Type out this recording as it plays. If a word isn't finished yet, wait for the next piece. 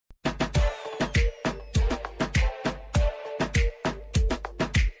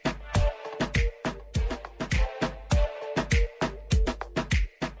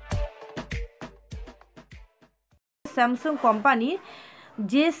Samsung কোম্পানির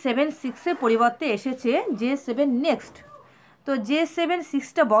J7 পরিবর্তে এসেছে J7 নেক্সট। তো J7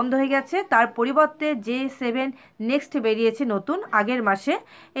 বন্ধ হয়ে গেছে, তার পরিবর্তে J7 নেক্সট বেরিয়েছে নতুন আগের মাসে।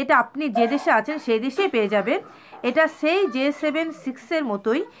 এটা আপনি যে দেশে আছেন সেই দেশেই পেয়ে যাবেন। এটা সেই J7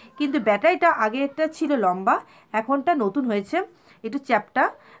 মতোই, কিন্তু ব্যাটারিটা আগেরটা ছিল লম্বা, এখনটা নতুন হয়েছে একটু চ্যাপ্টা।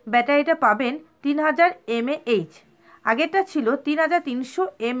 ব্যাটারিটা পাবেন 3000 mAh, আগেরটা ছিল 3300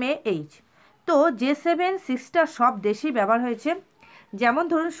 mAh। তো J7 সব দেশেই ব্যবহার হয়েছে, যেমন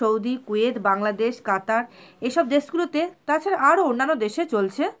ধরুন সৌদি, কুয়েত, বাংলাদেশ, কাতার, এসব দেশগুলোতে, তাছাড়া আরও অন্যান্য দেশে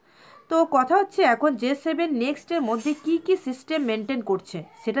চলছে। তো কথা হচ্ছে এখন J7 নেক্সটের মধ্যে কি কি সিস্টেম মেনটেন করছে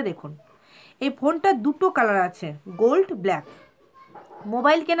সেটা দেখুন। এই ফোনটা দুটো কালার আছে, গোল্ড, ব্ল্যাক।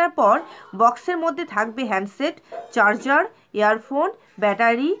 মোবাইল কেনার পর বক্সের মধ্যে থাকবে হ্যান্ডসেট, চার্জার, ইয়ারফোন,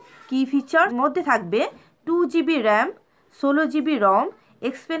 ব্যাটারি, কি ফিচার মধ্যে থাকবে 2 GB RAM, 16 GB ROM,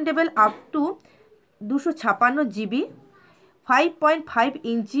 expandable up to 256 GB, 5.5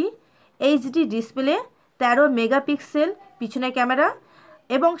 inch HD display, 13 megapixel পিছনে ক্যামেরা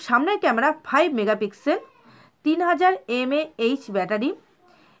এবং সামনের camera 5 megapixel, 3000 mAh battery,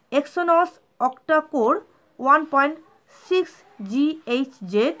 Exynos Octa-Core 1.6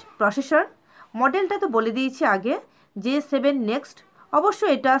 GHz processor. মডেলটা তো বলে দিয়েছি আগে, J7 নেক্সট। অবশ্য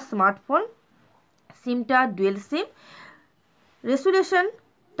এটা স্মার্টফোন, সিমটা ডুয়েল সিম, resolution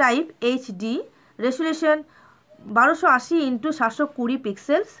type HD, resolution 1280x720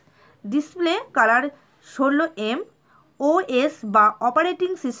 pixels, display colour 16M, OS বা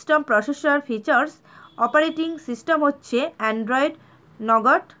operating system processor features. Operating system হচ্ছে Android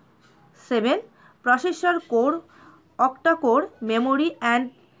নগট 7, processor core octa-core, memory and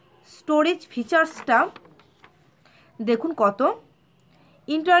storage ফিচার্সটা দেখুন কত।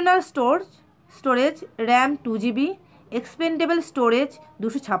 Internal storage RAM 2 GB, expandable storage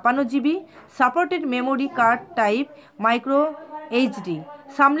 256 GB, supported memory card type micro HD,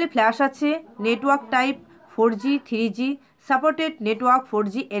 সামনে flash আছে, network type 4G 3G, supported network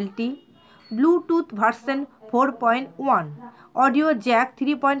 4G LTE, Bluetooth version 4.1, audio Jack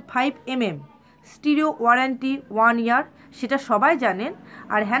 3.5 mm, stereo warranty 1 ইয়ার, সেটা সবাই জানেন।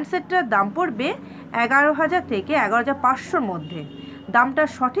 আর হ্যান্ডসেটটার দাম পড়বে 11,000 থেকে 11,500 মধ্যে। দামটা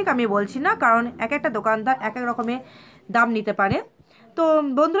সঠিক আমি বলছি না, কারণ এক একটা দোকানদার এক এক রকমের দাম নিতে পারে। তো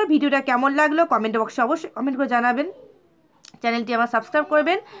বন্ধুরা, ভিডিওটা কেমন লাগলো কমেন্ট বক্সে অবশ্যই কমেন্ট করে জানাবেন। চ্যানেলটি আমার সাবস্ক্রাইব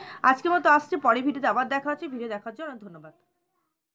করবেন। আজকের মতো আসছে, পরের ভিডিওতে আবার দেখা হচ্ছে। ভিডিও দেখার জন্য ধন্যবাদ।